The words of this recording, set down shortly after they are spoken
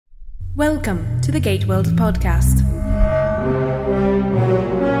Welcome to the Gateworld podcast.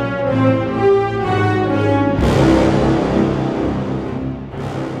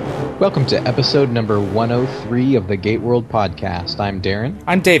 Welcome to episode number 103 of the Gateworld podcast. I'm Darren.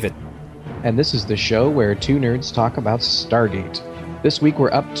 I'm David. And this is the show where two nerds talk about Stargate. This week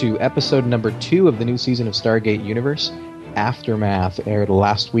we're up to episode number 2 of the new season of Stargate Universe. Aftermath aired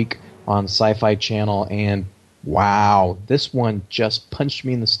last week on Sci-Fi Channel, and wow, this one just punched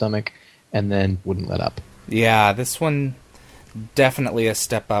me in the stomach and then wouldn't let up. Yeah, this one definitely a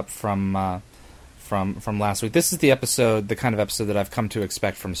step up from last week. This is the kind of episode that I've come to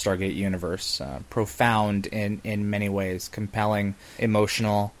expect from Stargate Universe. Profound in many ways, compelling,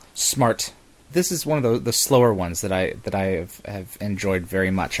 emotional, smart. This is one of the slower ones that I have enjoyed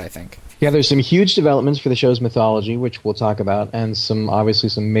very much, I think. Yeah, there's some huge developments for the show's mythology, which we'll talk about, and some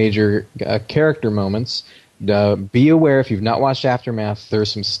major character moments. Be aware, if you've not watched Aftermath,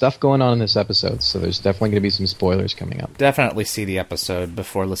 there's some stuff going on in this episode, so there's definitely going to be some spoilers coming up. Definitely see the episode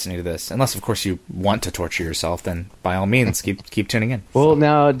before listening to this. Unless, of course, you want to torture yourself, then by all means, keep tuning in. Well,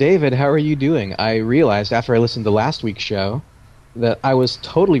 now, David, how are you doing? I realized after I listened to last week's show that I was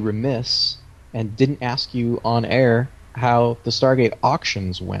totally remiss and didn't ask you on air how the Stargate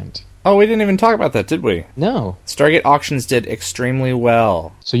auctions went. Oh, we didn't even talk about that, did we? No. Stargate auctions did extremely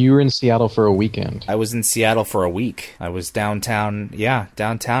well. So you were in Seattle for a weekend. I was in Seattle for a week. I was downtown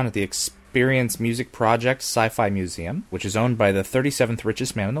at the Experience Music Project Sci-Fi Museum, which is owned by the 37th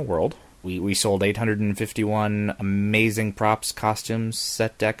richest man in the world. We sold 851 amazing props, costumes,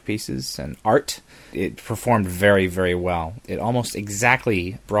 set deck pieces, and art. It performed very, very well. It almost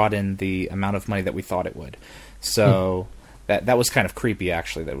exactly brought in the amount of money that we thought it would. So that was kind of creepy,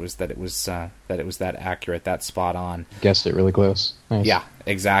 actually. That it was that accurate, that spot on. Guessed it really close. Nice. Yeah,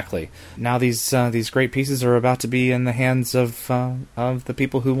 exactly. Now these great pieces are about to be in the hands of the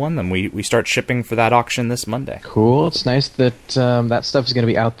people who won them. We start shipping for that auction this Monday. Cool. It's nice that that stuff is going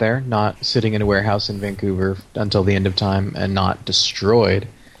to be out there, not sitting in a warehouse in Vancouver until the end of time and not destroyed.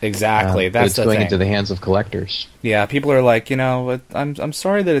 Exactly. That's it's going into the hands of collectors. Yeah, people are like, I'm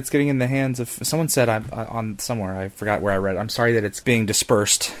sorry that it's getting in the hands of. Someone said on somewhere, I forgot where I read it, I'm sorry that it's being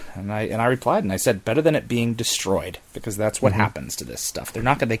dispersed, and I replied and I said, better than it being destroyed, because that's what happens to this stuff.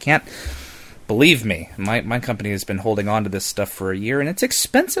 They can't. Believe me, my company has been holding on to this stuff for a year, and it's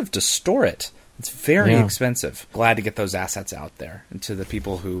expensive to store it. It's very expensive. Glad to get those assets out there and to the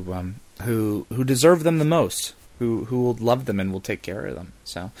people who deserve them the most. Who will love them and will take care of them.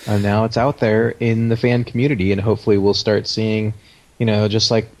 So and now it's out there in the fan community, and hopefully we'll start seeing,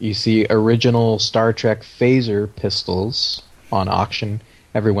 just like you see original Star Trek phaser pistols on auction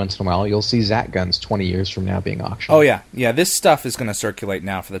every once in a while, you'll see Zat guns 20 years from now being auctioned. Oh yeah. This stuff is going to circulate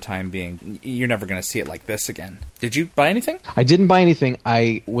now for the time being. You're never going to see it like this again. Did you buy anything? I didn't buy anything.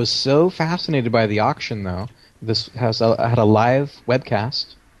 I was so fascinated by the auction, though. I had a live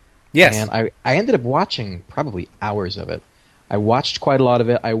webcast. Yes. And I ended up watching probably hours of it. I watched quite a lot of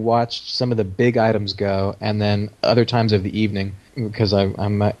it. I watched some of the big items go, and then other times of the evening, because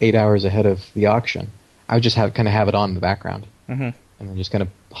I'm 8 hours ahead of the auction, I would just have it on in the background. Mm-hmm. And then just kind of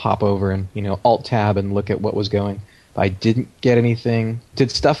hop over and, Alt-Tab and look at what was going. But I didn't get anything. Did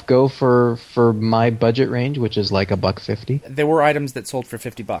stuff go for my budget range, which is like $1.50? There were items that sold for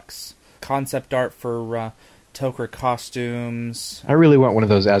 $50. Concept art for Toker costumes. I really want one of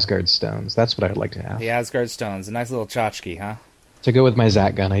those Asgard stones. That's what I'd like to have. The Asgard stones. A nice little tchotchke, huh? To go with my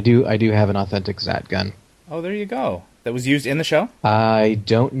Zat gun. I do have an authentic Zat gun. Oh, there you go. That was used in the show? I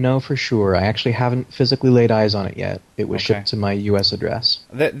don't know for sure. I actually haven't physically laid eyes on it yet. It was shipped to my U.S. address.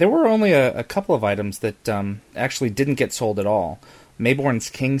 There were only a couple of items that actually didn't get sold at all. Mayborn's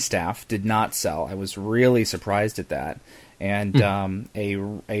King Staff did not sell. I was really surprised at that. And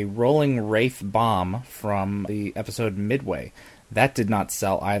a rolling Wraith bomb from the episode Midway. That did not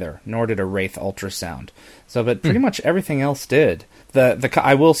sell either, nor did a Wraith ultrasound. So, but pretty much everything else did.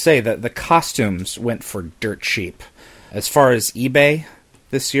 I will say that the costumes went for dirt cheap. As far as eBay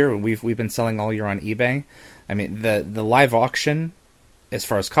this year, we've been selling all year on eBay. I mean, the live auction, as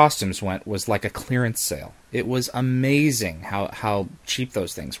far as costumes went, was like a clearance sale. It was amazing how cheap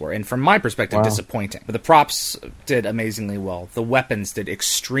those things were. And from my perspective, disappointing. But the props did amazingly well. The weapons did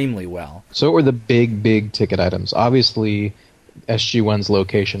extremely well. So what were the big ticket items? Obviously, SG-1's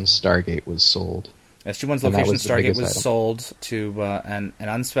location Stargate was sold. SG-1's location Stargate was sold to an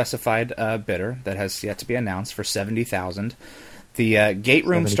unspecified bidder that has yet to be announced for $70,000. The Gate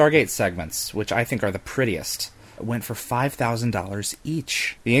Room Stargate segments, which I think are the prettiest, went for $5,000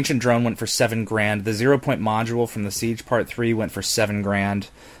 each. The Ancient Drone went for $7,000. The 0-point module from the Siege Part 3 went for $7,000.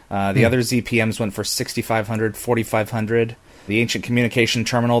 The other ZPMs went for $6,500, $4,500. The Ancient Communication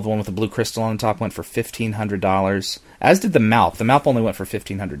Terminal, the one with the blue crystal on the top, went for $1,500. As did the Malp. The Malp only went for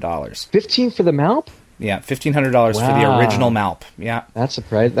 $1,500. 15 for the Malp? Yeah, $1,500 for the original Malp. Yeah, that's a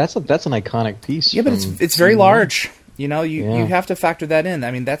price. That's an iconic piece. Yeah, but it's very large. You know, you have to factor that in.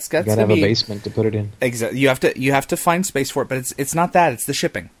 I mean, that's you gotta have a basement to put it in. Exactly. You have to find space for it, but it's not that. It's the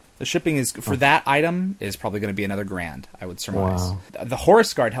shipping. The shipping is for that item is probably going to be another $1,000, I would surmise. Wow. The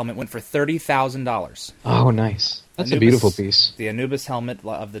Horus Guard helmet went for $30,000. Oh, nice. That's a beautiful piece. The Anubis helmet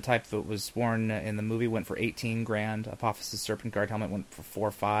of the type that was worn in the movie went for $18,000. Apophis' Serpent Guard helmet went for $4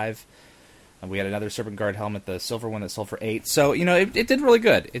 or $5. We had another Serpent Guard helmet, the silver one that sold for $8. So it did really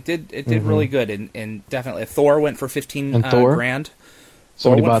good. It did really good, and definitely Thor went for $15,000.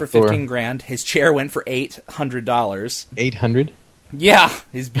 Thor went for $15,000. His chair went for $800. $800. Yeah,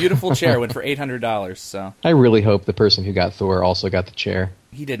 his beautiful chair went for $800. So I really hope the person who got Thor also got the chair.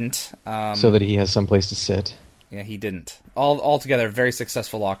 He didn't, so that he has someplace to sit. Yeah, he didn't. Altogether, a very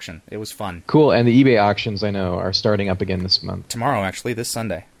successful auction. It was fun. Cool, and the eBay auctions, I know, are starting up again this month. Tomorrow, actually, this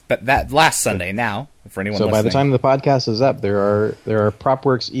Sunday. But that last Sunday now, for anyone listening. So by the time the podcast is up, there are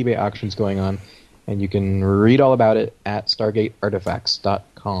PropWorks eBay auctions going on, and you can read all about it at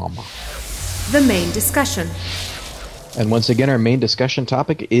StargateArtifacts.com. The main discussion. And once again, our main discussion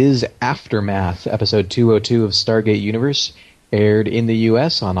topic is Aftermath, episode 202 of Stargate Universe, aired in the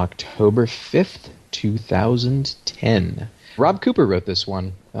U.S. on October 5th, 2010. Rob Cooper wrote this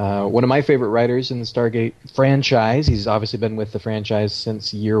one. One of my favorite writers in the Stargate franchise. He's obviously been with the franchise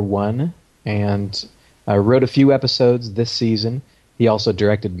since year one, and wrote a few episodes this season. He also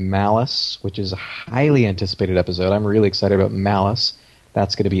directed Malice, which is a highly anticipated episode. I'm really excited about Malice.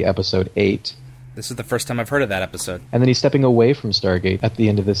 That's going to be episode 8. This is the first time I've heard of that episode. And then he's stepping away from Stargate at the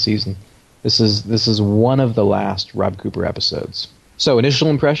end of this season. This is one of the last Rob Cooper episodes. So, initial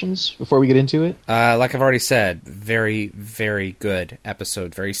impressions before we get into it? Like I've already said, very, very good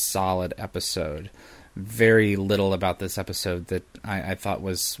episode. Very solid episode. Very little about this episode that I thought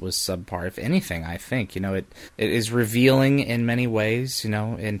was subpar. If anything, I think, it is revealing in many ways,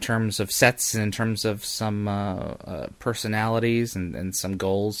 in terms of sets and in terms of some personalities and some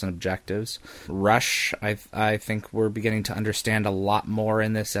goals and objectives. Rush, I think we're beginning to understand a lot more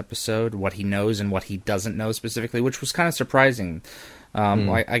in this episode, what he knows and what he doesn't know specifically, which was kind of surprising.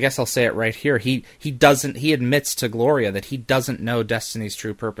 I guess I'll say it right here. He admits to Gloria that he doesn't know Destiny's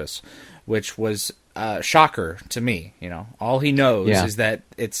true purpose, which was shocker to me. All he knows is that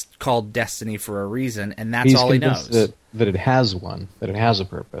it's called Destiny for a reason, and that's all he knows. That it has one, that it has a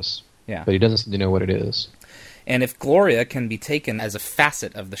purpose. Yeah, but he doesn't seem to know what it is. And if Gloria can be taken as a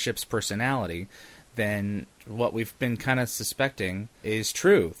facet of the ship's personality, then what we've been kind of suspecting is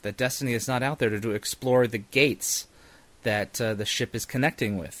true, that Destiny is not out there to explore the gates that the ship is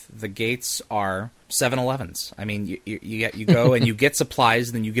connecting with. The gates are 7-Elevens. I mean, you go and you get supplies,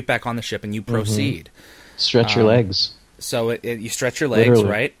 and then you get back on the ship and you proceed. Stretch your legs. So you stretch your legs, literally.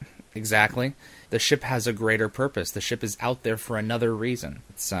 Right? Exactly. The ship has a greater purpose. The ship is out there for another reason.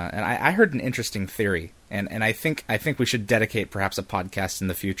 And I heard an interesting theory, and I think we should dedicate perhaps a podcast in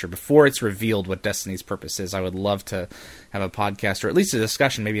the future before it's revealed what Destiny's purpose is. I would love to have a podcast, or at least a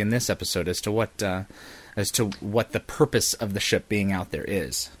discussion, maybe in this episode, as to what the purpose of the ship being out there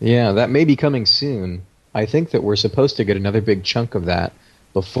is. Yeah, that may be coming soon. I think that we're supposed to get another big chunk of that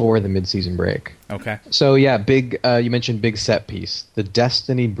before the mid-season break. Okay. So yeah, you mentioned big set piece. The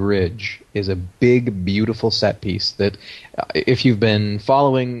Destiny Bridge is a big, beautiful set piece that if you've been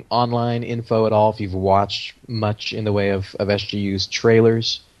following online info at all, if you've watched much in the way of SGU's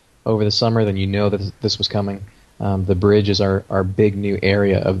trailers over the summer, then you know that this was coming. The bridge is our big new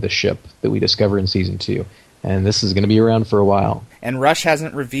area of the ship that we discover in Season 2. And this is going to be around for a while. And Rush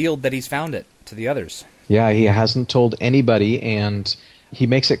hasn't revealed that he's found it to the others. Yeah, he hasn't told anybody, and he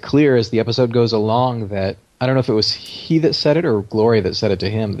makes it clear as the episode goes along that, I don't know if it was he that said it or Gloria that said it to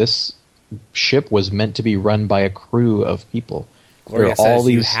him, this ship was meant to be run by a crew of people. Gloria says all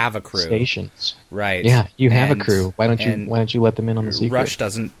these you have a crew. Stations. Right. Yeah, you have a crew. Why don't you let them in on the secret? Rush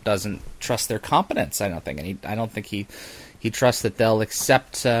doesn't trust their competence, I don't think. And I don't think he trusts that they'll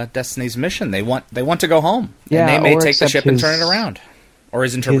accept Destiny's mission. They want to go home. Yeah, and they may take the ship and turn it around. Or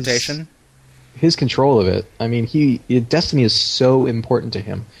his interpretation. His control of it. I mean, Destiny is so important to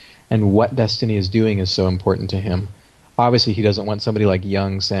him, and what Destiny is doing is so important to him. Obviously, he doesn't want somebody like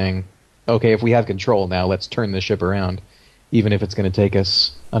Young saying, okay, if we have control now, let's turn the ship around, even if it's going to take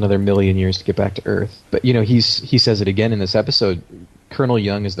us another million years to get back to Earth. But, he says it again in this episode, Colonel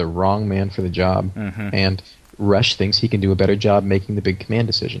Young is the wrong man for the job, and Rush thinks he can do a better job making the big command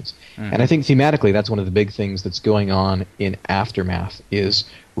decisions. And I think thematically that's one of the big things that's going on in Aftermath is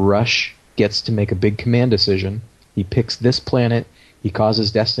Rush gets to make a big command decision, He picks this planet. He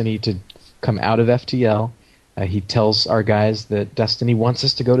causes Destiny to come out of FTL. He tells our guys that Destiny wants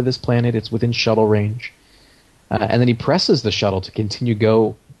us to go to this planet. It's within shuttle range. And then he presses the shuttle to continue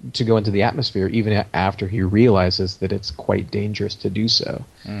to go into the atmosphere, even after he realizes that it's quite dangerous to do so.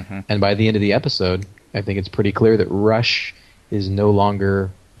 Mm-hmm. And by the end of the episode, I think it's pretty clear that Rush is no longer...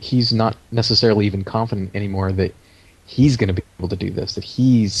 He's not necessarily even confident anymore that he's going to be able to do this, that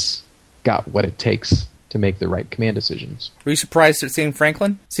he's got what it takes to make the right command decisions. Were you surprised at seeing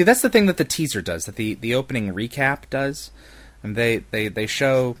Franklin? See, that's the thing that the teaser does, that the opening recap does. And they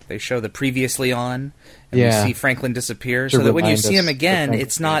show the previously on, and we see Franklin disappear, so that when you see him again,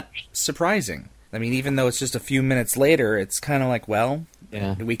 it's not surprising. I mean, even though it's just a few minutes later, it's kind of like, well,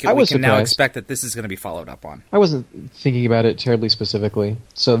 we can now expect that this is going to be followed up on. I wasn't thinking about it terribly specifically,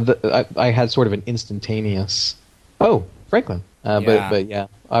 so I had sort of an instantaneous, oh, Franklin. But yeah,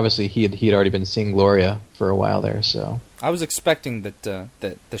 obviously he had already been seeing Gloria for a while there, so... I was expecting that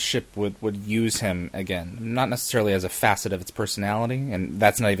the ship would use him again, not necessarily as a facet of its personality, and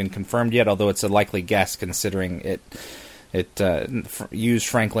that's not even confirmed yet, although it's a likely guess considering it used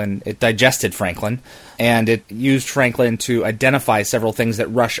Franklin, it digested Franklin, and it used Franklin to identify several things that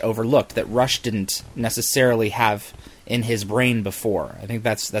Rush overlooked, that Rush didn't necessarily have in his brain before. I think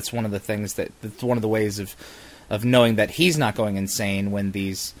that's one of the things that's one of the ways of knowing that he's not going insane when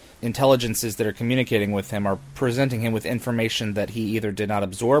these intelligences that are communicating with him are presenting him with information that he either did not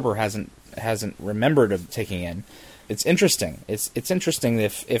absorb or hasn't remembered of taking in. It's interesting. It's interesting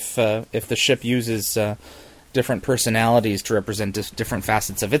if the ship uses different personalities to represent different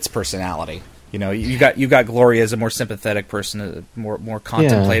facets of its personality. You know, you got Gloria as a more sympathetic person, more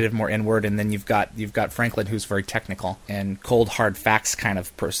contemplative, more inward, and then you've got Franklin, who's very technical and cold hard facts kind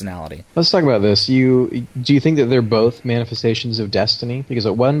of personality. Let's talk about this. Do you think that they're both manifestations of destiny? Because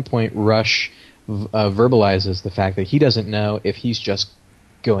at one point, Rush verbalizes the fact that he doesn't know if he's just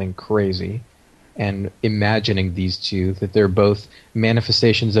going crazy and imagining these two, that they're both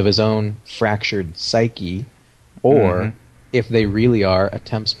manifestations of his own fractured psyche, or if they really are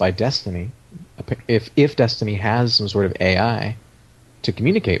attempts by Destiny. If Destiny has some sort of AI to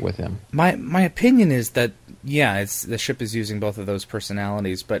communicate with him. My opinion is that, the ship is using both of those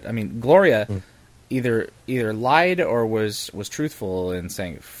personalities, but I mean, Gloria either lied or was truthful in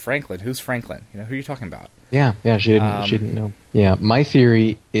saying, Franklin, who's Franklin? You know, who are you talking about? Yeah, she didn't know. Yeah, my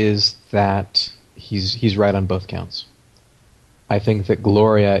theory is that he's right on both counts. I think that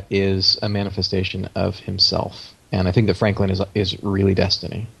Gloria is a manifestation of himself, and I think that Franklin is really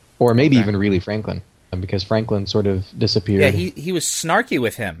Destiny. Or maybe even really Franklin, because Franklin sort of disappeared. Yeah, he was snarky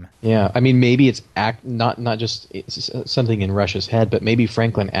with him. Yeah, I mean, maybe it's not just something in Rush's head, but maybe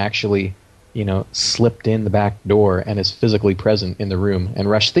Franklin actually, slipped in the back door and is physically present in the room, and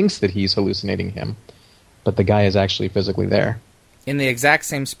Rush thinks that he's hallucinating him, but the guy is actually physically there. In the exact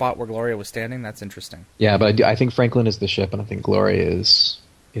same spot where Gloria was standing? That's interesting. Yeah, but I think Franklin is the ship, and I think Gloria is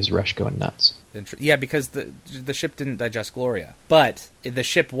Rush going nuts. Yeah, because the ship didn't digest Gloria. But the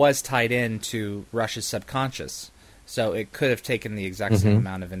ship was tied into Rush's subconscious, so it could have taken the exact same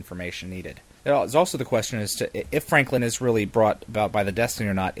amount of information needed. There's also the question as to if Franklin is really brought about by the Destiny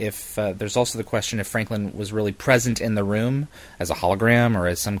or not. There's also the question if Franklin was really present in the room as a hologram or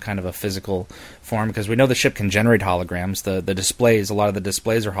as some kind of a physical form, because we know the ship can generate holograms. The displays, a lot of the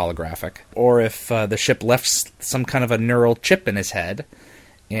displays are holographic. Or if the ship left some kind of a neural chip in his head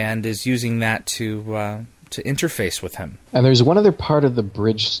and is using that to interface with him. And there's one other part of the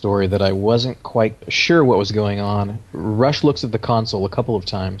bridge story that I wasn't quite sure what was going on. Rush looks at the console a couple of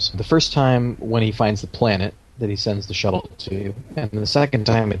times. The first time when he finds the planet that he sends the shuttle to, and the second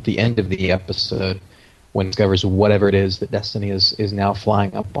time at the end of the episode when he discovers whatever it is that Destiny is now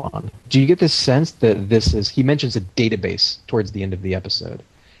flying up on. Do you get the sense that this is... He mentions a database towards the end of the episode.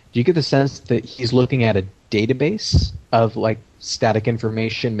 Do you get the sense that he's looking at a database of, static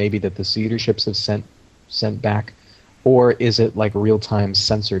information, maybe that the Cedar ships have sent back, or is it real-time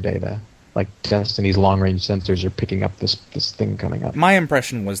sensor data, like Destiny's long-range sensors are picking up this thing coming up? My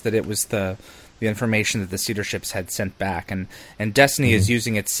impression was that it was the information that the Cedar ships had sent back, and Destiny is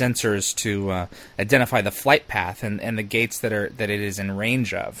using its sensors to identify the flight path and the gates that it is in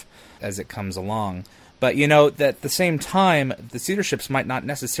range of as it comes along. But, that at the same time, the Cedar ships might not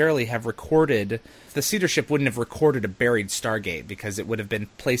necessarily have recorded... The Cedar ship wouldn't have recorded a buried Stargate because it would have been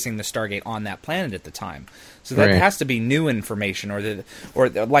placing the Stargate on that planet at the time. So that has to be new information, or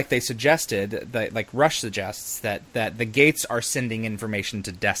like they suggested, like Rush suggests, that the gates are sending information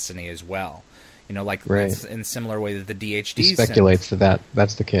to Destiny as well. In a similar way that the DHD he speculates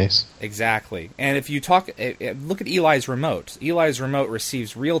that's the case. Exactly. And if you look at Eli's remote. Eli's remote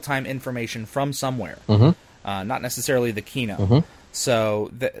receives real-time information from somewhere. not necessarily the Kino. Mm-hmm.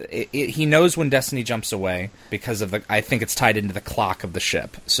 So he knows when Destiny jumps away because of I think it's tied into the clock of the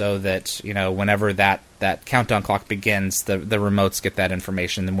ship, so that whenever that countdown clock begins, the remotes get that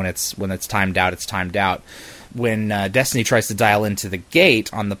information, and when it's timed out, it's timed out. When Destiny tries to dial into the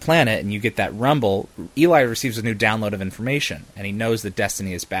gate on the planet and you get that rumble, Eli receives a new download of information, and he knows that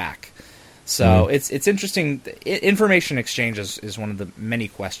Destiny is back. So it's interesting. Information exchange is one of the many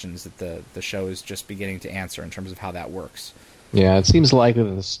questions that the show is just beginning to answer in terms of how that works. Yeah, it seems likely that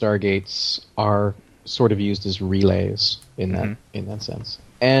the Stargates are sort of used as relays in that sense.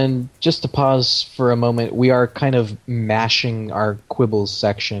 And just to pause for a moment, we are kind of mashing our quibbles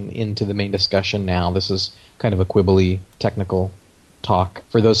section into the main discussion now. This is kind of a quibbly technical talk.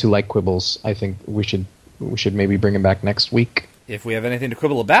 For those who like quibbles, I think we should maybe bring them back next week. If we have anything to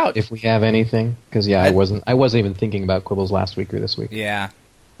quibble about. If we have anything, because I wasn't even thinking about quibbles last week or this week. Yeah.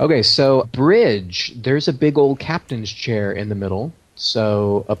 Okay, so bridge. There's a big old captain's chair in the middle.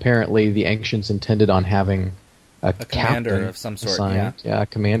 So apparently the Ancients intended on having a commander of some sort. Assigned. Yeah, a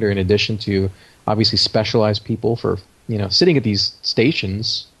commander in addition to obviously specialized people for sitting at these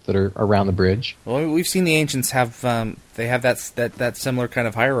stations that are around the bridge. Well, we've seen the Ancients have they have that similar kind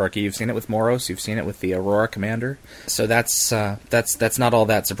of hierarchy. You've seen it with Moros. You've seen it with the Aurora commander. So that's not all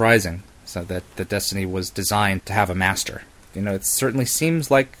that surprising. So that Destiny was designed to have a master. It certainly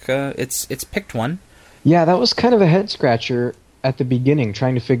seems like it's picked one. Yeah, that was kind of a head-scratcher at the beginning,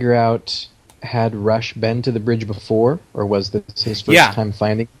 trying to figure out, had Rush been to the bridge before, or was this his first time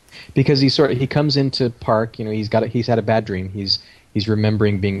finding? Because he comes into Park, he's had a bad dream. He's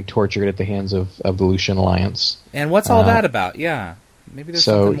remembering being tortured at the hands of the Lucian Alliance. And what's all that about? Yeah, maybe there's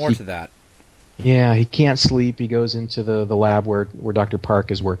something more to that. Yeah, he can't sleep. He goes into the lab where Dr.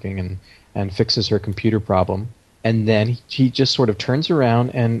 Park is working and fixes her computer problem. And then he just sort of turns around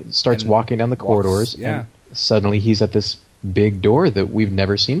and starts walking down the corridors. Yeah. And suddenly he's at this big door that we've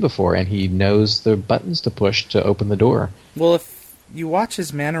never seen before, and he knows the buttons to push to open the door. Well, if you watch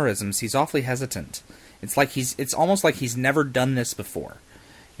his mannerisms, he's awfully hesitant. It's almost like he's never done this before.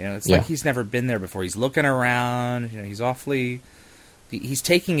 It's like he's never been there before. He's looking around. He's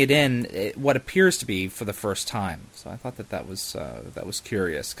taking it in, what appears to be for the first time. So I thought that was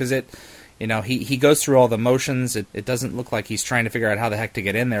curious, because he goes through all the motions. It doesn't look like he's trying to figure out how the heck to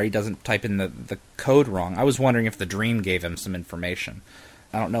get in there. He doesn't type in the code wrong. I was wondering if the dream gave him some information.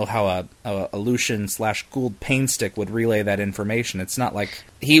 I don't know how a Lucian/Gould Painstick would relay that information. It's not like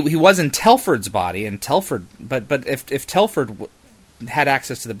he was in Telford's body, and Telford, but if Telford had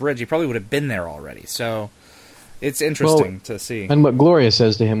access to the bridge, he probably would have been there already. So it's interesting to see. And what Gloria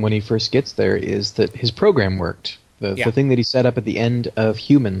says to him when he first gets there is that his program worked. The thing that he set up at the end of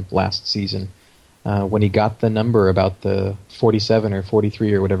Human last season, when he got the number about the 47 or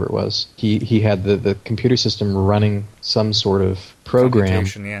 43 or whatever it was, he had the computer system running some sort of program,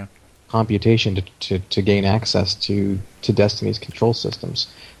 computation to gain access to Destiny's control systems.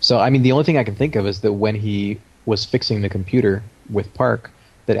 So, I mean, the only thing I can think of is that when he was fixing the computer with Park,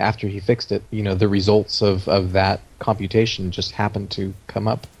 that after he fixed it, the results of that computation just happened to come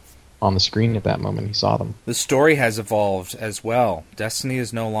up on the screen at that moment. He saw them. The story has evolved as well. Destiny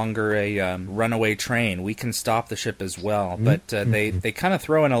is no longer a runaway train. We can stop the ship as well. But they kind of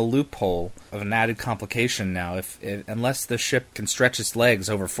throw in a loophole of an added complication now. Unless the ship can stretch its legs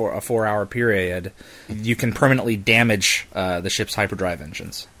over a 4-hour period, you can permanently damage the ship's hyperdrive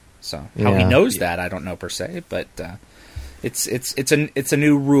engines. So how he knows that, I don't know per se, but it's a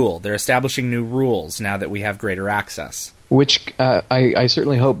new rule. They're establishing new rules now that we have greater access. Which I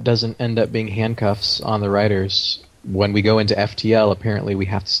certainly hope doesn't end up being handcuffs on the writers. When we go into FTL, apparently we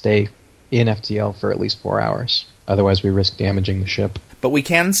have to stay in FTL for at least 4 hours. Otherwise we risk damaging the ship. But we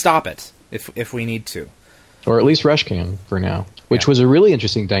can stop it if we need to. Or at least Rush can for now. Which was a really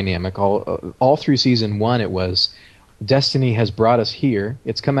interesting dynamic. All through Season 1 it was, Destiny has brought us here.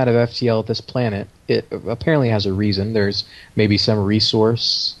 It's come out of FTL at this planet. It apparently has a reason. There's maybe some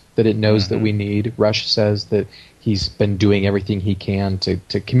resource that it knows that we need. Rush says that he's been doing everything he can to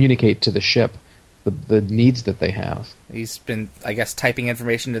communicate to the ship the needs that they have. He's been, I guess, typing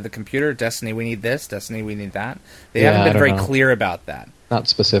information to the computer. Destiny, we need this. Destiny, we need that. They haven't been very clear about that. Not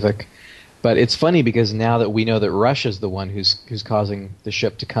specific. But it's funny because now that we know that Rush is the one who's causing the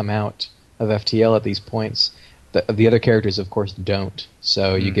ship to come out of FTL at these points, the other characters, of course, don't.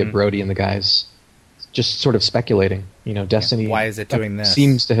 So you get Brody and the guys just sort of speculating. Destiny. Why is it doing this?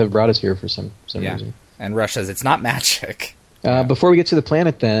 Seems to have brought us here for some reason. And Rush says it's not magic. Before we get to the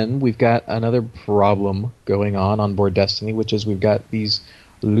planet, then, we've got another problem going on board Destiny, which is we've got these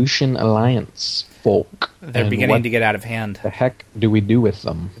Lucian Alliance folk. They're beginning to get out of hand. The heck do we do with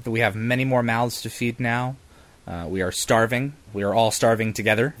them? We have many more mouths to feed now. We are starving. We are all starving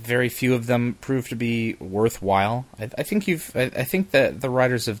together. Very few of them prove to be worthwhile. I think that the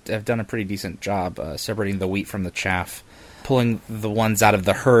writers have done a pretty decent job separating the wheat from the chaff, pulling the ones out of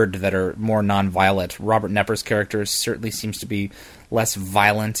the herd that are more non-violent. Robert Knepper's character certainly seems to be less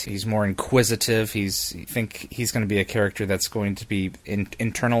violent. He's more inquisitive. I think he's going to be a character that's going to be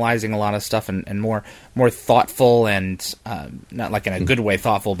internalizing a lot of stuff and more thoughtful and not like in a good way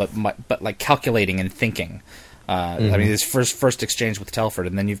thoughtful, but like calculating and thinking. I mean, his first exchange with Telford,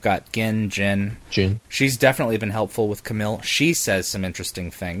 and then you've got Jin. She's definitely been helpful with Camille. She says some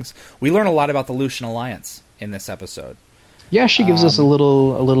interesting things. We learn a lot about the Lucian Alliance in this episode. Yeah, she gives us a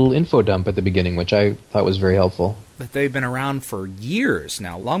little info dump at the beginning, which I thought was very helpful. But they've been around for years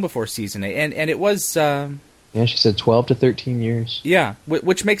now, long before Season 8, and it was... yeah, she said 12 to 13 years. Yeah,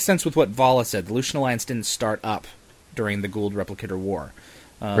 which makes sense with what Vala said. The Lucian Alliance didn't start up during the Gould Replicator War.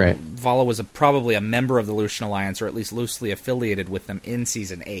 Right. Vala was probably a member of the Lucian Alliance, or at least loosely affiliated with them in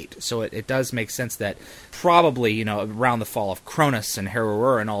Season 8. So it does make sense that probably, around the fall of Cronus and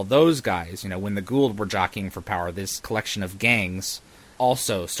Harrower and all those guys, when the Gould were jockeying for power, this collection of gangs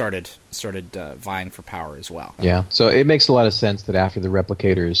also started vying for power as well. Yeah, so it makes a lot of sense that after the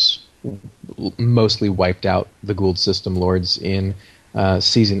Replicators mostly wiped out the Gould System Lords in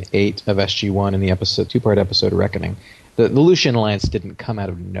Season 8 of SG-1 in the two-part episode Reckoning, the Lucian Alliance didn't come out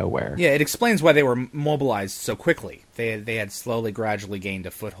of nowhere. Yeah, it explains why they were mobilized so quickly. They had gradually gained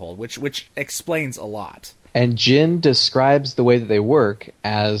a foothold, which explains a lot. And Jin describes the way that they work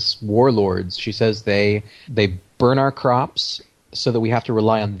as warlords. She says they burn our crops so that we have to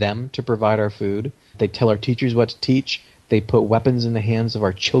rely on them to provide our food. They tell our teachers what to teach. They put weapons in the hands of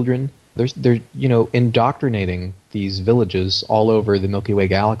our children. They're indoctrinating these villages all over the Milky Way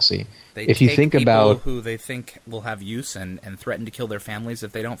galaxy. They if you think about who they think will have use and threaten to kill their families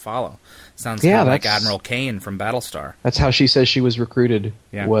if they don't follow. Sounds kind of like Admiral Kane from Battlestar. That's how she says she was recruited.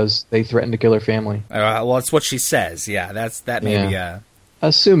 Yeah. Was they threatened to kill her family? Well, it's what she says. Yeah, that may be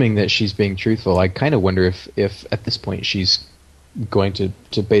Assuming that she's being truthful, I kind of wonder if at this point she's going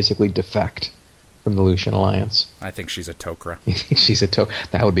to basically defect from the Lucian Alliance. I think she's a Tok'ra. She's a Tok'ra.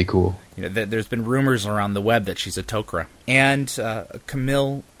 That would be cool. There's been rumors around the web that she's a Tok'ra. And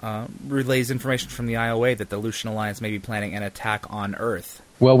Camille relays information from the IOA that the Lucian Alliance may be planning an attack on Earth.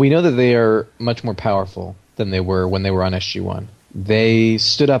 Well, we know that they are much more powerful than they were when they were on SG-1. They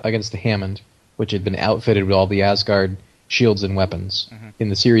stood up against the Hammond, which had been outfitted with all the Asgard shields and weapons in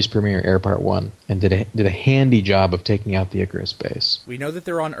the series premiere Air Part 1, and did a handy job of taking out the Icarus base. We know that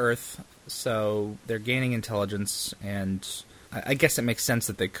they're on Earth, so they're gaining intelligence, and I guess it makes sense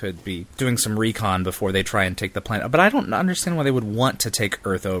that they could be doing some recon before they try and take the planet. But I don't understand why they would want to take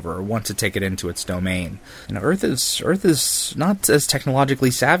Earth over or want to take it into its domain. Earth is not as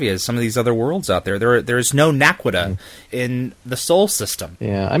technologically savvy as some of these other worlds out there. There is no Naquadah in the Sol system.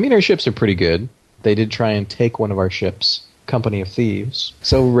 Yeah, I mean, our ships are pretty good. They did try and take one of our ships, Company of Thieves.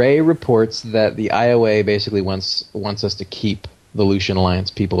 So Ray reports that the IOA basically wants us to keep the Lucian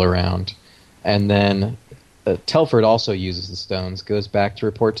Alliance people around. And then Telford also uses the stones, goes back to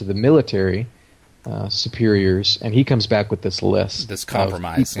report to the military superiors, and he comes back with this list. This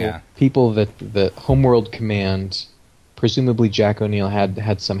compromise, people that the Homeworld Command, presumably Jack O'Neill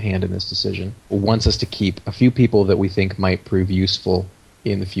had some hand in this decision, wants us to keep a few people that we think might prove useful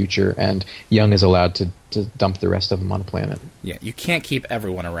in the future, and Young is allowed to dump the rest of them on a planet. Yeah, you can't keep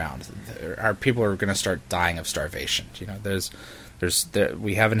everyone around. Our people are going to start dying of starvation.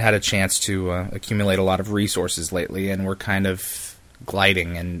 We haven't had a chance to accumulate a lot of resources lately, and we're kind of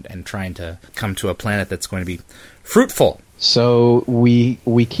gliding and trying to come to a planet that's going to be fruitful. So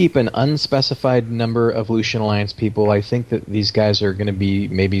we keep an unspecified number of Lucian Alliance people. I think that these guys are going to be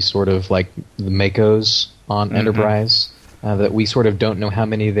maybe sort of like the Makos on Enterprise, that we sort of don't know how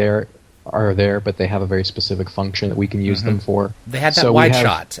many there are there, but they have a very specific function that we can use them for. They had that wide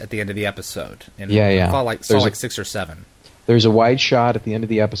shot at the end of the episode. I saw like 6 or 7. There's a wide shot at the end of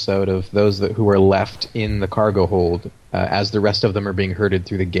the episode of those who are left in the cargo hold as the rest of them are being herded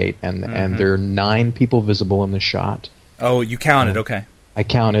through the gate, and there are 9 people visible in the shot. Oh, you counted, okay. I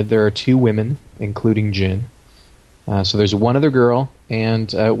counted. There are 2 women, including Jin. So there's one other girl,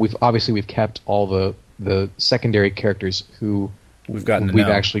 and we've kept all the secondary characters who we've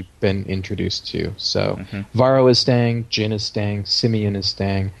actually been introduced to. So Varro is staying, Jin is staying, Simeon is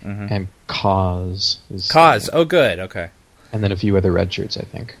staying, and Kaz is staying. Oh, good, okay. And then a few other red shirts, I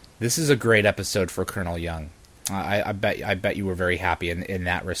think. This is a great episode for Colonel Young. I bet you were very happy in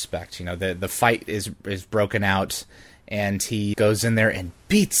that respect. The fight is broken out, and he goes in there and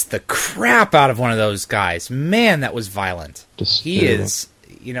beats the crap out of one of those guys. Man, that was violent. He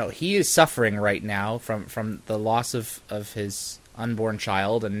he is suffering right now from the loss of his unborn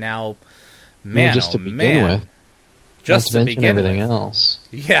child, and now, man, just to begin with, just to begin everything with. else.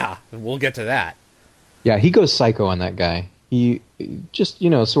 Yeah, we'll get to that. Yeah, he goes psycho on that guy. He just,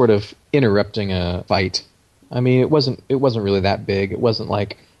 sort of interrupting a fight. I mean, it wasn't really that big. It wasn't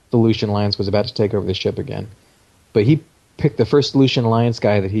like the Lucian Alliance was about to take over the ship again. But he picked the first Lucian Alliance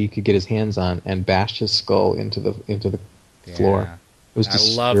guy that he could get his hands on and bashed his skull into the floor. It was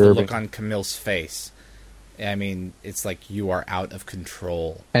disturbing. I love the look on Camille's face. I mean, it's like you are out of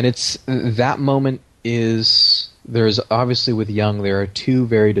control. And that moment there's obviously with Young, there are two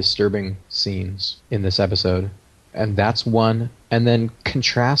very disturbing scenes in this episode. And that's one. And then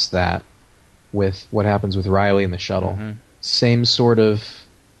contrast that with what happens with Riley in the shuttle. Mm-hmm. Same sort of,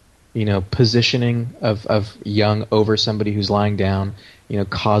 positioning of Young over somebody who's lying down,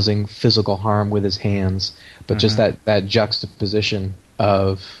 causing physical harm with his hands. But just that juxtaposition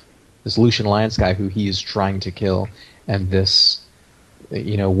of this Lucian Alliance guy who he is trying to kill, and this,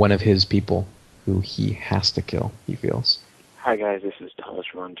 one of his people who he has to kill, he feels. Hi guys, this is Thomas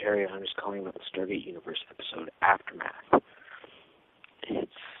from Ontario. I'm just calling about the Stargate Universe episode Aftermath.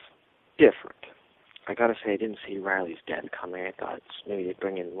 It's different. I gotta say, I didn't see Riley's death coming. I thought maybe they'd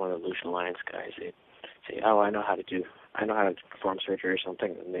bring in one of the Lucian Alliance guys. They'd say, "Oh, I know how to perform surgery or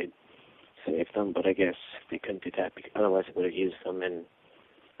something," and they'd save them. But I guess they couldn't do that because otherwise they would have used them in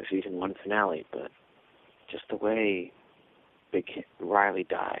the season 1 finale. But just the way Riley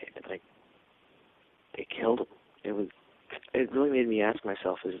died, like they killed him. It really made me ask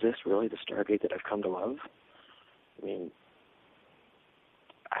myself, is this really the Stargate that I've come to love? I mean,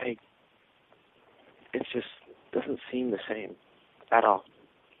 it just doesn't seem the same at all.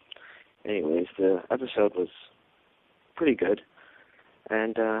 Anyways, the episode was pretty good,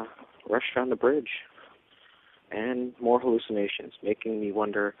 and Rush found the bridge, and more hallucinations, making me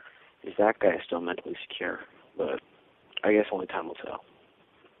wonder, is that guy still mentally secure? But I guess only time will tell.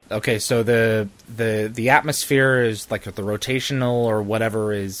 Okay, so the atmosphere is like the rotational or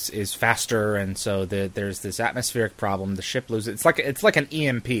whatever is faster, and so there's this atmospheric problem. The ship loses. It's like an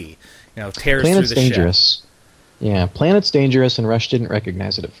EMP, tears Planet's through the dangerous. ship. Yeah, Planet's dangerous, and Rush didn't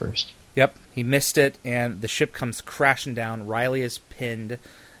recognize it at first. Yep, he missed it, and the ship comes crashing down. Riley is pinned.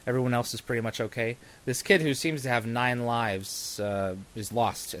 Everyone else is pretty much okay. This kid who seems to have 9 lives is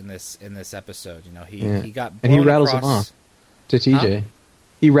lost in this episode. He got blown and he rattles across. him off to TJ. Huh?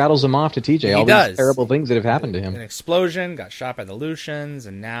 He rattles him off to TJ. He all does. These terrible things that have happened to him. An explosion, got shot by the Lucians,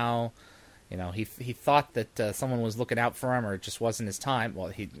 and now, he thought that someone was looking out for him, or it just wasn't his time. Well,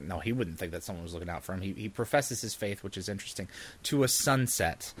 he wouldn't think that someone was looking out for him. He professes his faith, which is interesting, to a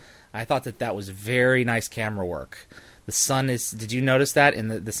sunset. I thought that was very nice camera work. The sun is. Did you notice that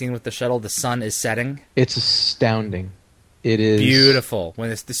in the scene with the shuttle? The sun is setting. It's astounding. It is beautiful.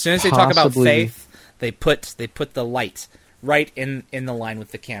 As soon as they talk about faith, they put the light right in the line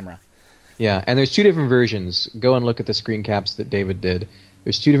with the camera. Yeah, and there's 2 different versions. Go and look at the screen caps that David did.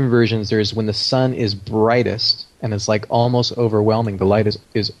 There's 2 different versions. There's when the sun is brightest, and it's like almost overwhelming. The light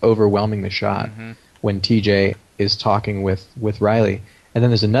is overwhelming the shot when TJ is talking with Riley. And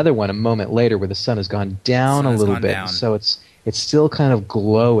then there's another one a moment later where the sun has gone down a little bit. So it's still kind of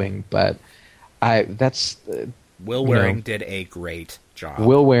glowing, but Will Waring did a great job.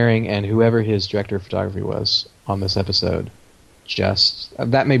 Will Waring and whoever his director of photography was on this episode,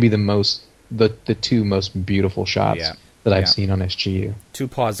 that may be the 2 most beautiful shots that I've seen on SGU. 2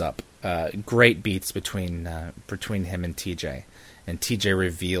 paws up. Great beats between him and TJ, and TJ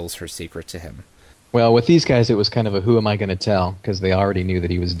reveals her secret to him. Well, with these guys, it was kind of a who am I going to tell, because they already knew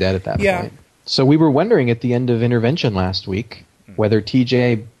that he was dead at that point. So we were wondering at the end of Intervention last week whether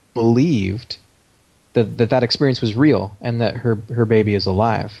TJ believed that experience was real and that her baby is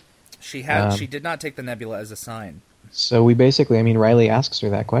alive. She did not take the nebula as a sign. So we basically, Riley asks her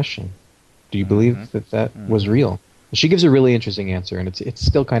that question. Do you believe that was real? She gives a really interesting answer, and it's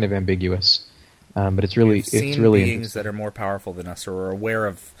still kind of ambiguous, but it's really beings that are more powerful than us, or are aware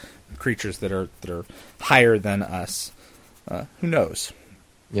of creatures that are higher than us. Who knows?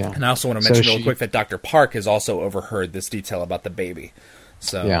 Yeah. And I also want to mention real quick that Dr. Park has also overheard this detail about the baby.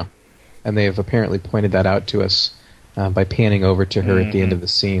 So yeah, and they have apparently pointed that out to us by panning over to her at the end of the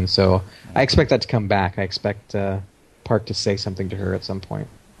scene. So I expect that to come back. I expect Park to say something to her at some point.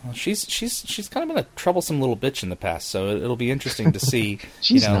 Well, she's kind of been a troublesome little bitch in the past, so it'll be interesting to see.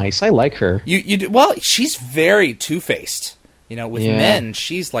 She's nice. I like her. Well, she's very two-faced. With men,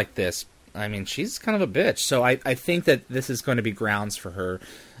 she's like this. She's kind of a bitch. So I think that this is going to be grounds for her.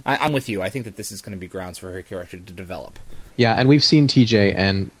 I'm with you. I think that this is going to be grounds for her character to develop. Yeah, and we've seen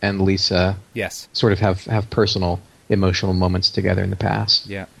TJ and Lisa yes. sort of have personal emotional moments together in the past.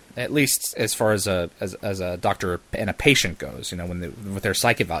 Yeah. At least as far as a doctor and a patient goes, with their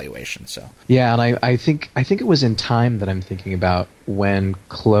psych evaluation. So yeah, and I think it was in time that I'm thinking about when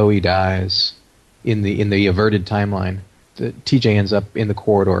Chloe dies in the averted timeline. TJ ends up in the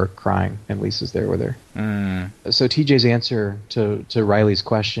corridor crying, and Lisa's there with her. So TJ's answer to Riley's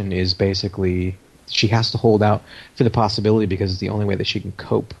question is basically she has to hold out for the possibility because it's the only way that she can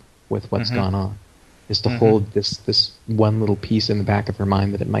cope with what's gone on. Is to hold this one little piece in the back of her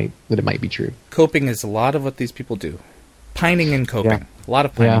mind that it might be true. Coping is a lot of what these people do. Pining and coping. Yeah. A lot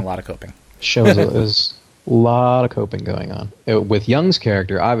of pining, a lot of coping. Shows there's a lot of coping going on. With Young's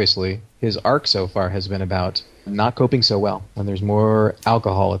character, obviously, his arc so far has been about not coping so well. And there's more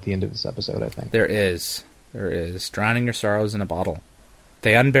alcohol at the end of this episode, I think. There is. Drowning your sorrows in a bottle.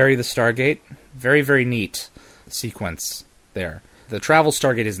 They unbury the Stargate. Very, very neat sequence there. The travel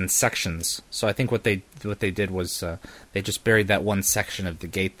Stargate is in sections, so I think what they did was they just buried that one section of the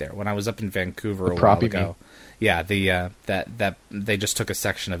gate there. When I was up in Vancouver a while ago, that they just took a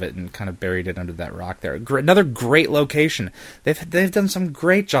section of it and kind of buried it under that rock there. Another great location. They've done some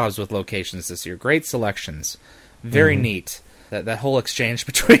great jobs with locations this year. Great selections, very neat. That whole exchange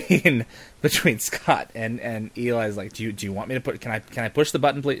between Scott and Eli is like, do you want me to put? Can I push the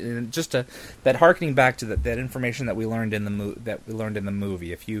button, please? And just that harkening back to that information that we learned in the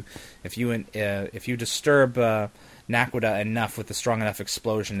movie. If you disturb Naquadah enough with a strong enough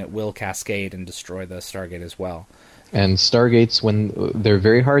explosion, it will cascade and destroy the Stargate as well. And Stargates, when they're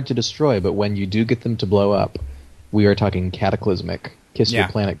very hard to destroy, but when you do get them to blow up, we are talking cataclysmic. Kiss your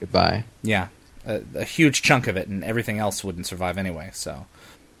planet goodbye. Yeah. A huge chunk of it, and everything else wouldn't survive anyway. So,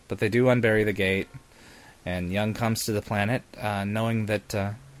 but they do unbury the gate, and Young comes to the planet, knowing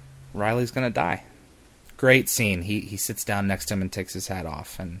that Riley's going to die. Great scene. He sits down next to him and takes his hat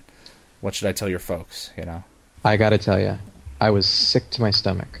off. And what should I tell your folks? I got to tell you, I was sick to my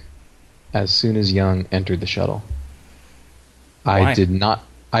stomach as soon as Young entered the shuttle. Why?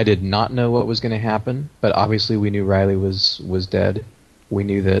 I did not know what was going to happen, but obviously we knew Riley was dead. We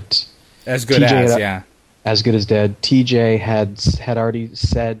knew that. As good as good as dead. TJ had already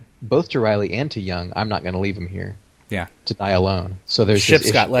said both to Riley and to Young, "I'm not going to leave him here, to die alone." So there's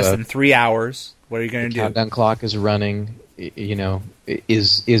ship's got less than 3 hours. What are you going to do? Countdown clock is running.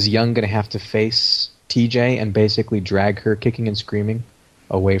 Is Young going to have to face TJ and basically drag her kicking and screaming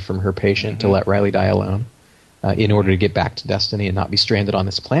away from her patient to let Riley die alone in order to get back to Destiny and not be stranded on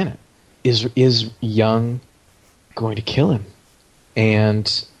this planet? Is Young going to kill him?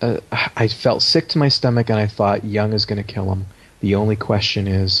 And I felt sick to my stomach, and I thought Young is going to kill him. The only question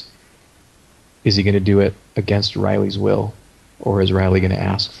is he going to do it against Riley's will, or is Riley going to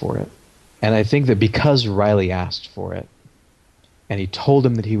ask for it? And I think that because Riley asked for it, and he told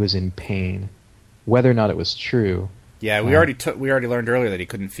him that he was in pain, whether or not it was true. Yeah, we already learned earlier that he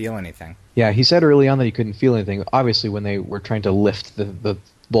couldn't feel anything. Yeah, he said early on that he couldn't feel anything. Obviously, when they were trying to lift the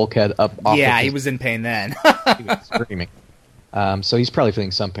bulkhead up off he was in pain then. He was screaming. So he's probably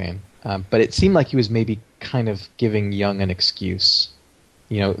feeling some pain. But it seemed like he was maybe kind of giving Young an excuse.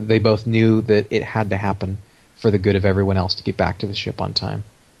 They both knew that it had to happen for the good of everyone else to get back to the ship on time.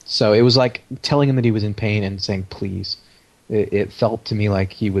 So it was like telling him that he was in pain and saying, please. It felt to me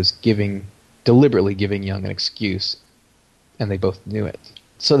like he was deliberately giving Young an excuse, and they both knew it.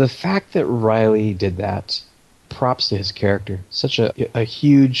 So the fact that Riley did that, props to his character. Such a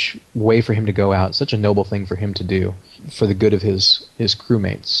huge way for him to go out, such a noble thing for him to do for the good of his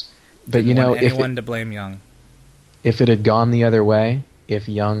crewmates. But anyone to blame Young. If it had gone the other way, if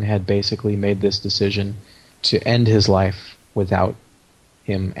Young had basically made this decision to end his life without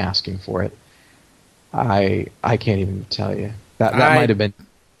him asking for it, I can't even tell you. That might have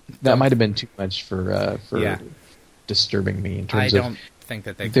been too much for disturbing me in terms of. I don't think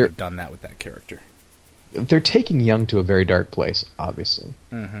that they could have done that with that character. They're taking Young to a very dark place, obviously.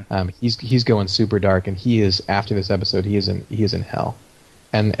 Mm-hmm. He's going super dark, and he is, after this episode, he is in hell.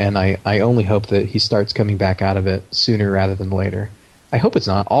 And I only hope that he starts coming back out of it sooner rather than later. I hope it's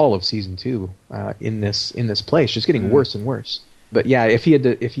not all of season 2 in this place, just getting worse and worse. But yeah, if he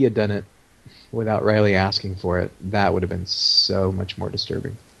had done it without Riley asking for it, that would have been so much more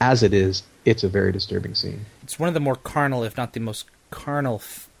disturbing. As it is, it's a very disturbing scene. It's one of the more carnal, if not the most carnal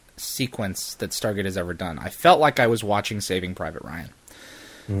sequence that Stargate has ever done. I felt like I was watching Saving Private Ryan.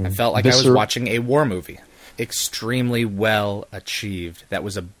 I felt like I was watching a war movie. Extremely well achieved. That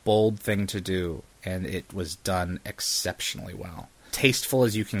was a bold thing to do, and it was done exceptionally well. Tasteful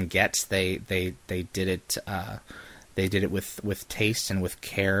as you can get. They did it. They did it with taste and with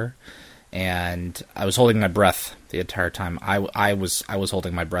care, and I was holding my breath the entire time. I was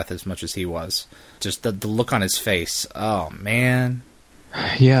holding my breath as much as he was. Just the look on his face. Oh man.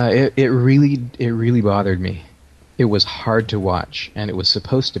 Yeah, it really bothered me. It was hard to watch, and it was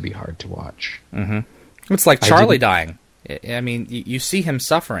supposed to be hard to watch. Mm-hmm. It's like Charlie dying. I mean, you see him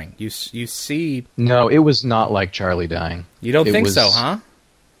suffering. You see. No, it was not like Charlie dying. You don't think so, huh?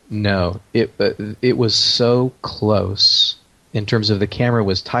 No, it was so close in terms of the camera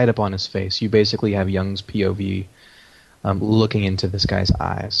was tied up on his face. You basically have Young's POV looking into this guy's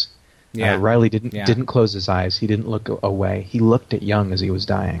eyes. Yeah. Riley didn't close his eyes. He didn't look away. He looked at Young as he was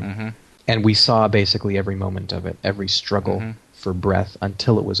dying. Mm-hmm. And we saw basically every moment of it, every struggle for breath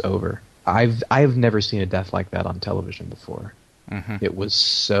until it was over. I've never seen a death like that on television before. It was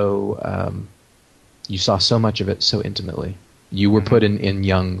so you saw so much of it so intimately. You were put in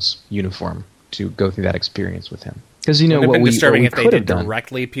Young's uniform to go through that experience with him. Because It would have been disturbing if they did done,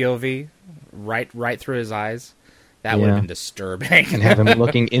 directly POV, right through his eyes. That would have been disturbing. And have him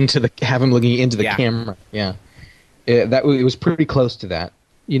looking into the Yeah. camera. Yeah, it was pretty close to that.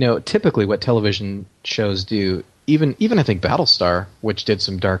 You know, typically what television shows do, even I think Battlestar, which did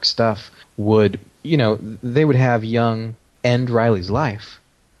some dark stuff, would, you know, they would have Young end Riley's life,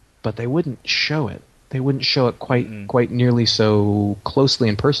 but they wouldn't show it. They wouldn't show it quite nearly so closely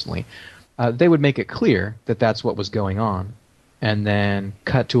and personally. They would make it clear that that's what was going on, and then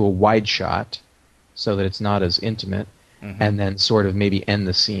cut to a wide shot so that it's not as intimate, and then sort of maybe end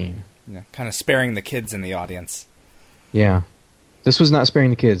the scene. Yeah, kind of sparing the kids in the audience. Yeah. This was not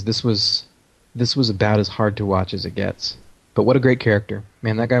sparing the kids. This was about as hard to watch as it gets. But what a great character.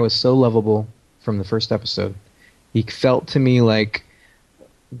 Man, that guy was so lovable from the first episode. He felt to me like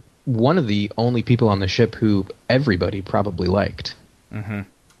one of the only people on the ship who everybody probably liked.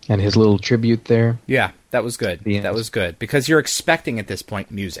 And his little tribute there. Yeah, that was good. The end. That was good. Because you're expecting at this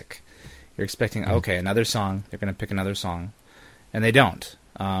point music. You're expecting, okay, another song. They're going to pick another song. And they don't.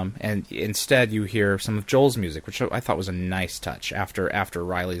 And instead you hear some of Joel's music, which I thought was a nice touch after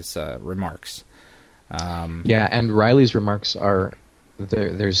Riley's remarks. Yeah, and Riley's remarks are,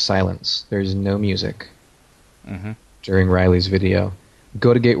 there's silence. There's no music during Riley's video.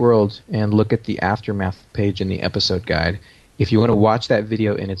 Go to Gate World and look at the Aftermath page in the episode guide. If you want to watch that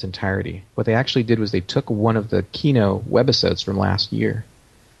video in its entirety, what they actually did was they took one of the Kino webisodes from last year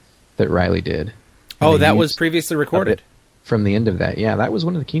that Riley did. Oh, that was previously recorded? From the end of that. Yeah, that was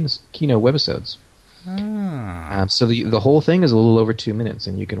one of the Kino webisodes. So the whole thing is a little over 2 minutes,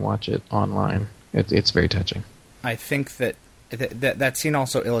 and you can watch it online. It's very touching. I think that scene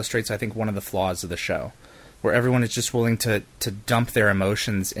also illustrates, I think, one of the flaws of the show, where everyone is just willing to dump their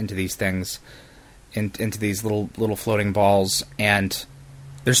emotions into these things, into these little floating balls, and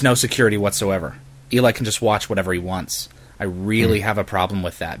there's no security whatsoever. Eli can just watch whatever he wants. I really have a problem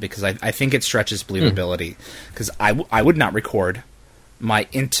with that, because I think it stretches believability. Because I would not record my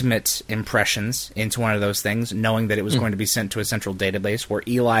intimate impressions into one of those things, knowing that it was going to be sent to a central database where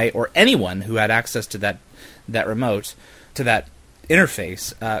Eli or anyone who had access to that remote, to that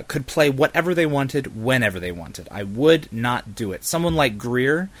interface, could play whatever they wanted, whenever they wanted. I would not do it. Someone like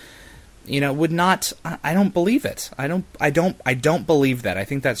Greer, would not. I don't believe it. I don't believe that. I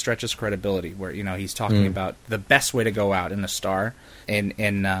think that stretches credibility. Where he's talking about the best way to go out in a star. In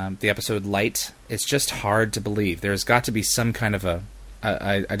the episode Light, it's just hard to believe. There's got to be some kind of a.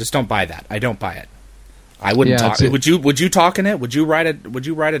 I just don't buy that. I don't buy it. I wouldn't talk. Would you talk in it? Would you write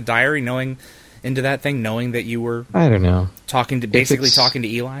a diary knowing that you were? I don't know. Talking to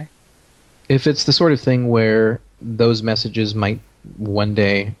Eli. If it's the sort of thing where those messages might one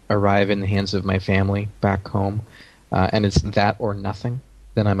day arrive in the hands of my family back home, and it's that or nothing,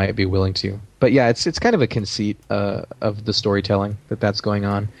 then I might be willing to. But yeah, it's kind of a conceit of the storytelling that's going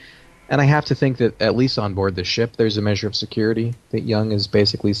on. And I have to think that at least on board the ship, there's a measure of security. That Young has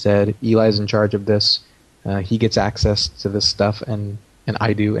basically said, Eli's in charge of this. He gets access to this stuff, and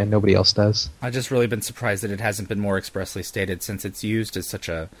I do, and nobody else does. I've just really been surprised that it hasn't been more expressly stated, since it's used as such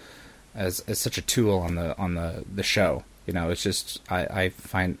a tool on the show. It's just I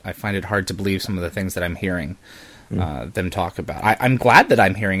find it hard to believe some of the things that I'm hearing them talk about. I'm glad that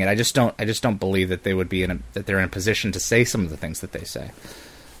I'm hearing it. I just don't believe that they would be that they're in a position to say some of the things that they say.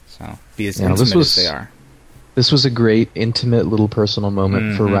 So be as intimate as they are. This was a great, intimate, little personal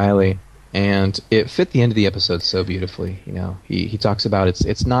moment for Riley, and it fit the end of the episode so beautifully. He talks about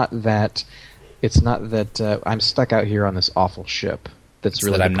it's not that I'm stuck out here on this awful ship. That's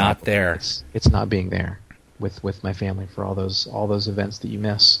really that I'm not there. It's not being there with my family for all those events that you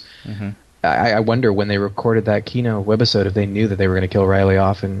miss. I wonder when they recorded that Kino webisode if they knew that they were going to kill Riley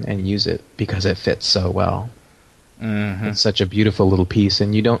off and use it, because it fits so well. Mm-hmm. It's such a beautiful little piece,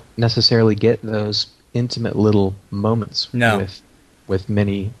 and you don't necessarily get those intimate little moments with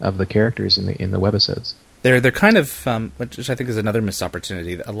many of the characters in the webisodes. They're kind of, which I think is another missed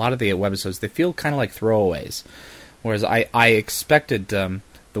opportunity. A lot of the webisodes, they feel kind of like throwaways, whereas I expected the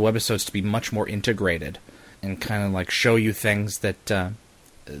webisodes to be much more integrated and kind of like show you things that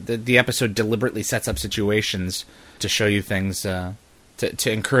the episode deliberately sets up situations to show you things to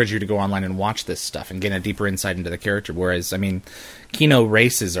encourage you to go online and watch this stuff and get a deeper insight into the character. Whereas, I mean, Kino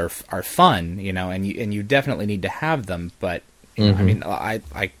races are fun, and you definitely need to have them, but. I mean, I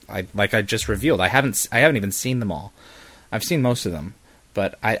like I just revealed, I haven't even seen them all. I've seen most of them,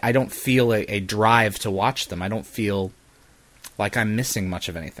 but I don't feel a drive to watch them. I don't feel like I'm missing much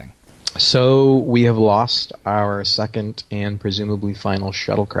of anything. So we have lost our second and presumably final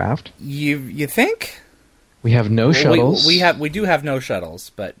shuttlecraft. You think? We have no shuttles. We do have no shuttles,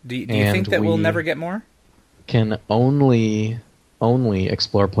 but do you think that we'll never get more? Can only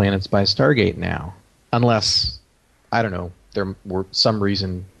explore planets by Stargate now, unless I don't know. There were some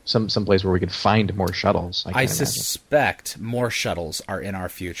reason, some place where we could find more shuttles. I suspect more shuttles are in our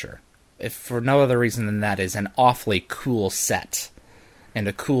future. If for no other reason than that is an awfully cool set and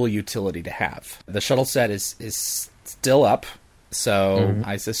a cool utility to have. The shuttle set is still up, so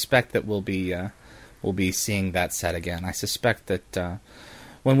I suspect that we'll be seeing that set again. I suspect that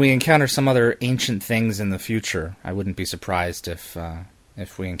when we encounter some other ancient things in the future, I wouldn't be surprised if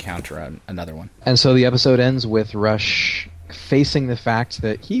we encounter another one. And so the episode ends with Rush facing the fact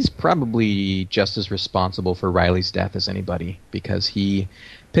that he's probably just as responsible for Riley's death as anybody, because he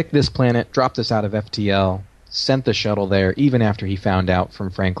picked this planet, dropped us out of FTL, sent the shuttle there, even after he found out from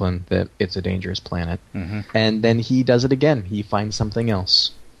Franklin that it's a dangerous planet. And then he does it again. He finds something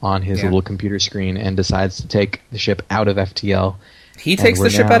else on his little computer screen and decides to take the ship out of FTL. He takes the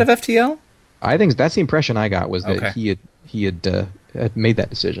ship out of FTL? I think that's the impression I got, was that he had made that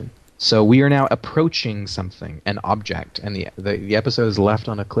decision. So we are now approaching something, an object, and the episode is left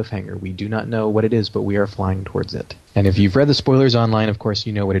on a cliffhanger. We do not know what it is, but we are flying towards it. And if you've read the spoilers online, of course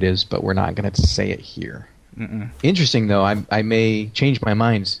you know what it is, but we're not going to say it here. Interesting, though, I may change my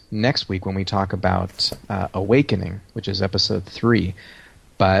mind next week when we talk about Awakening, which is episode 3.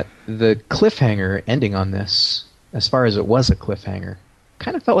 But the cliffhanger ending on this, as far as it was a cliffhanger,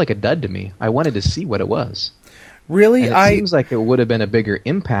 kind of felt like a dud to me. I wanted to see what it was. Really? And it seems like it would have been a bigger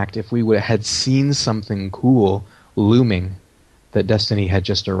impact if we had seen something cool looming that Destiny had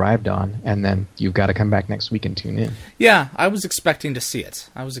just arrived on, and then you've got to come back next week and tune in. Yeah, I was expecting to see it.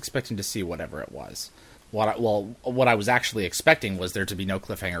 I was expecting to see whatever it was. What I was actually expecting was there to be no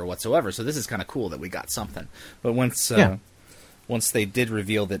cliffhanger whatsoever, so this is kind of cool that we got something. But once they did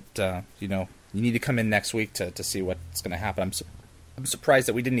reveal that, you need to come in next week to see what's going to happen, I'm surprised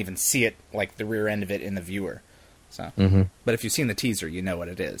that we didn't even see it, like the rear end of it in the viewer. So, But if you've seen the teaser, you know what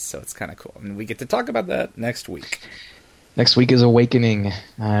it is, so it's kind of cool. And we get to talk about that next week. Next week is Awakening.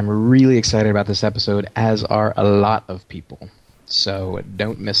 I'm really excited about this episode, as are a lot of people. So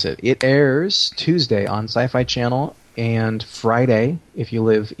don't miss it. It airs Tuesday on Sci-Fi Channel, and Friday, if you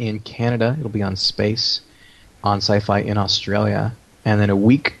live in Canada, it'll be on Space, on Sci-Fi in Australia, and then a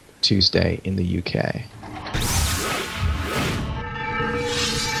week Tuesday in the UK.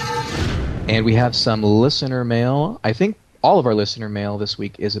 And we have some listener mail. I think all of our listener mail this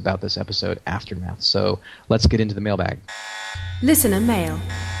week is about this episode, Aftermath. So let's get into the mailbag. Listener mail.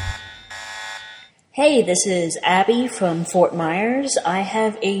 Hey, this is Abby from Fort Myers. I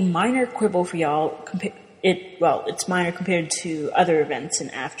have a minor quibble for y'all. It's minor compared to other events in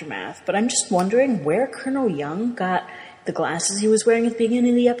Aftermath, but I'm just wondering where Colonel Young got the glasses he was wearing at the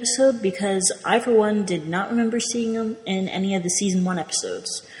beginning of the episode, because I, for one, did not remember seeing them in any of the Season 1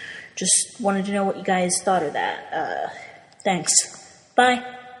 episodes. Just wanted to know what you guys thought of that. Thanks. Bye.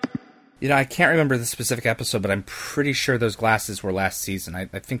 I can't remember the specific episode, but I'm pretty sure those glasses were last season. I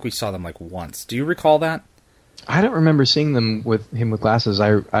think we saw them once. Do you recall that? I don't remember seeing them with him with glasses.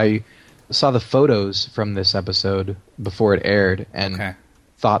 I saw the photos from this episode before it aired and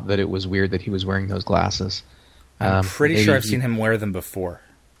thought that it was weird that he was wearing those glasses. I'm pretty sure I've seen him wear them before.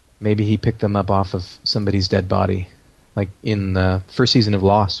 Maybe he picked them up off of somebody's dead body, like in the first season of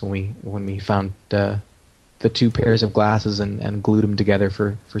Lost when we found the two pairs of glasses and glued them together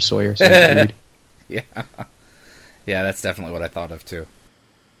for Sawyer. So yeah, that's definitely what I thought of too.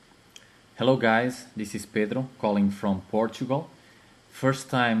 Hello guys, this is Pedro calling from Portugal. First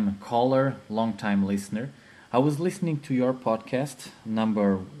time caller, long time listener. I was listening to your podcast,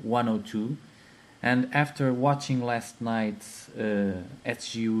 number 102, and after watching last night's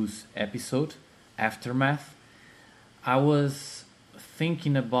HGU's episode, Aftermath, I was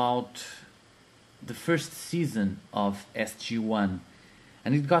thinking about the first season of SG-1,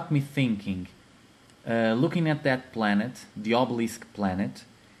 and it got me thinking. Looking at that planet, the obelisk planet,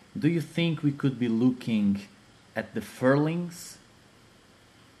 do you think we could be looking at the Furlings?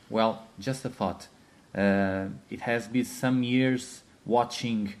 Well, just a thought. It has been some years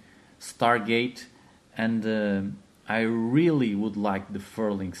watching Stargate, and I really would like the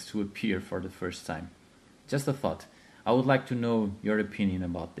Furlings to appear for the first time. Just a thought. I would like to know your opinion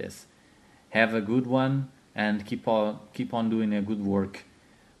about this. Have a good one, and keep on doing a good work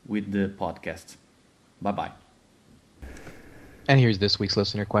with the podcast. Bye-bye. And here's this week's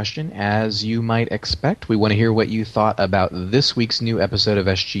listener question. As you might expect, we want to hear what you thought about this week's new episode of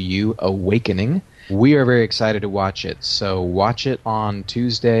SGU, Awakening. We are very excited to watch it, so watch it on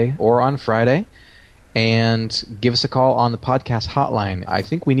Tuesday or on Friday, and give us a call on the podcast hotline. I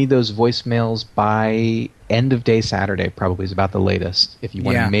think we need those voicemails by end of day Saturday, probably is about the latest, if you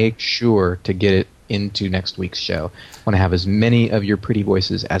want to make sure to get it into next week's show. I want to have as many of your pretty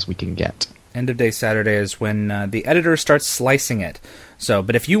voices as we can get. End of day Saturday is when the editor starts slicing it. So,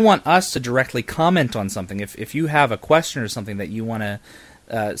 but if you want us to directly comment on something, if you have a question or something that you want to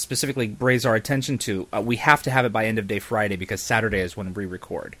specifically raise our attention to, we have to have it by end of day Friday, because Saturday is when we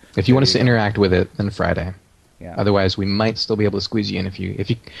record. If you want us to interact with it, then Friday. Yeah. Otherwise, we might still be able to squeeze you in if you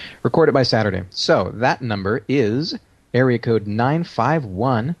record it by Saturday. So that number is area code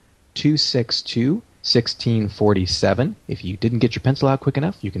 951-262-1647. If you didn't get your pencil out quick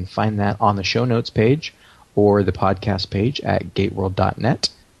enough, you can find that on the show notes page or the podcast page at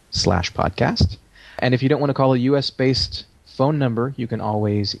gateworld.net/podcast. And if you don't want to call a U.S.-based phone number, you can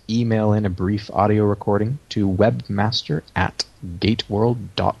always email in a brief audio recording to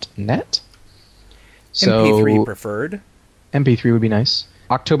webmaster@gateworld.net. So, MP3 preferred. MP3 would be nice.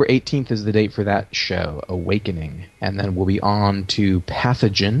 October 18th is the date for that show, Awakening. And then we'll be on to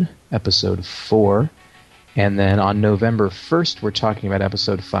Pathogen, episode 4. And then on November 1st, we're talking about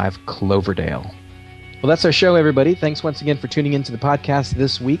episode 5, Cloverdale. Well, that's our show, everybody. Thanks once again for tuning into the podcast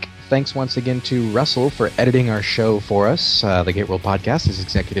this week. Thanks once again to Russell for editing our show for us. The Gate World Podcast is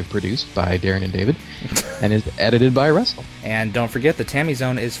executive produced by Darren and David and is edited by Russell. And don't forget, the Tammy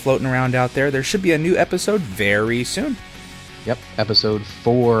Zone is floating around out there. There should be a new episode very soon. Yep, episode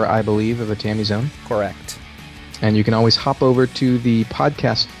 4, I believe, of the Tammy Zone. Correct. And you can always hop over to the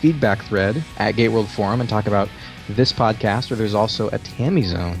podcast feedback thread at Gateworld Forum and talk about this podcast, or there's also a Tammy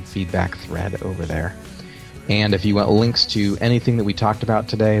Zone feedback thread over there. And if you want links to anything that we talked about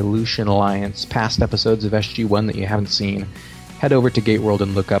today, Lucian Alliance, past episodes of SG-1 that you haven't seen, head over to Gateworld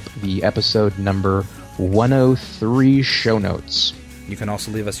and look up the episode number 103 show notes. You can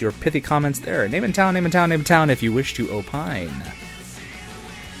also leave us your pithy comments there. Name and town, name and town, name and town if you wish to opine.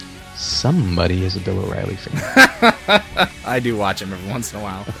 Somebody is a Bill O'Reilly fan. I do watch him every once in a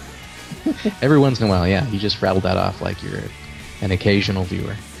while. Every once in a while, yeah. You just rattled that off like you're an occasional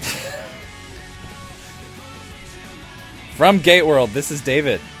viewer. From Gateworld, this is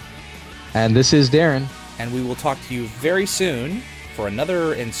David. And this is Darren. And we will talk to you very soon for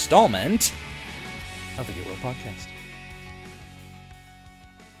another installment of the Gateworld Podcast.